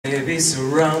Maybe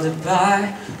surrounded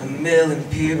by a million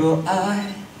people,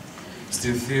 I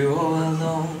still feel all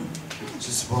alone.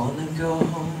 Just wanna go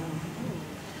home.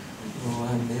 Oh,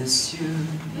 I miss you,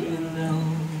 you know.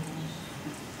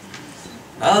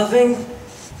 I've been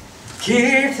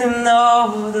keeping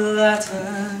all the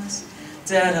letters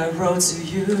that I wrote to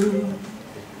you,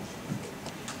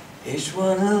 each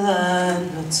one a line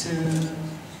or two.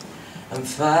 I'm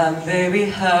fine, baby,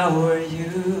 how are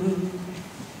you?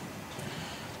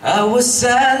 I was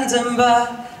sending, but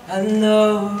I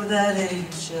know that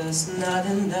it's just not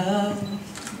enough.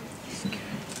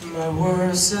 My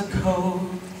words are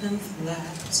cold and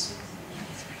flat,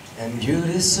 and you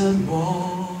deserve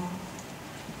more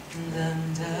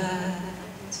than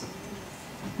that.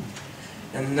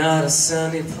 Another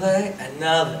sunny place,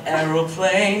 another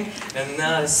aeroplane,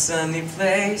 another sunny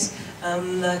place.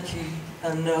 I'm lucky,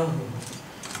 I know,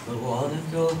 but wanna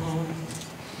go home.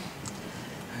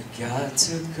 I got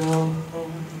to go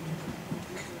home.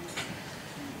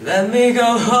 Let me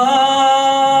go home.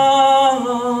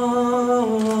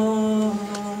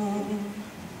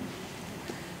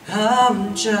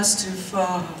 I'm just too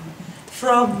far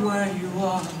from where you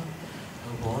are.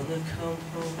 I wanna come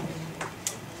home.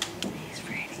 He's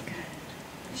really good.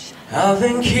 I've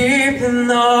been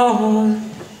keeping all.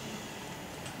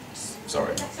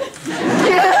 Sorry.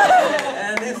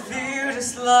 And it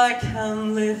feels like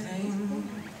I'm living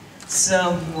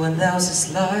someone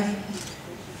else's life.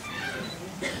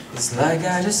 It's like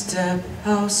I just stepped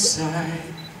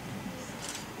outside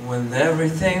when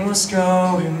everything was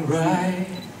going right.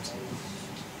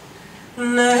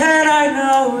 And I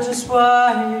know just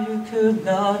why you could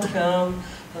not come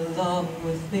along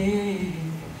with me,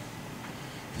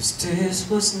 'cause this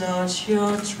was not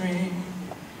your dream,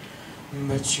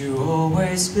 but you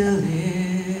always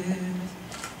believed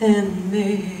in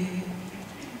me.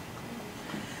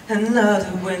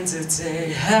 Another winter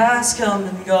day has come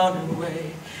and gone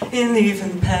away, in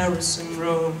even Paris and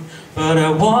Rome, but I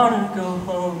wanna go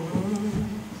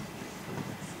home.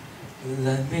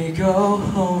 Let me go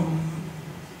home.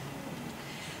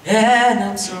 And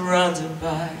I'm surrounded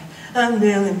by a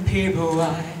million people,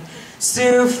 I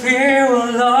still feel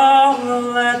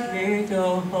alone. Let me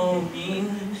go home.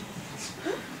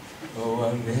 Oh,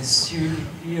 I miss you,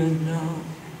 you know.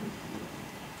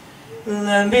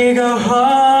 Let me go home.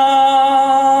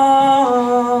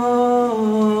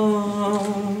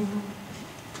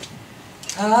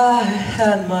 I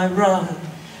had my run,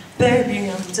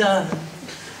 baby, I'm done.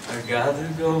 I gotta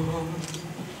go home.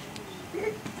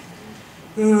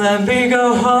 Let me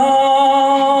go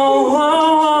home.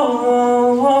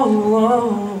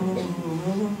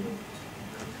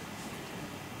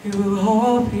 It will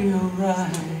all be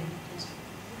alright.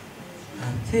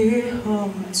 I'll be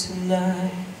home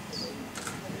tonight.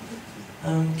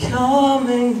 I'm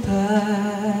coming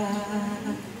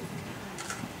back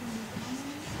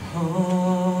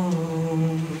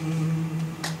home.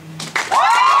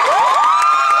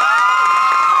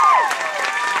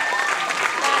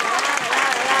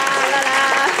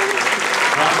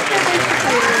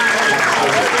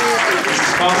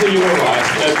 Martha, you were right.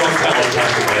 They've got that one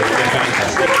touch away. They're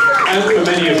fantastic. And for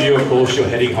many of you, of course, you're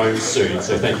heading home soon.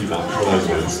 So thank you, Mark, for those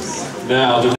words. Now.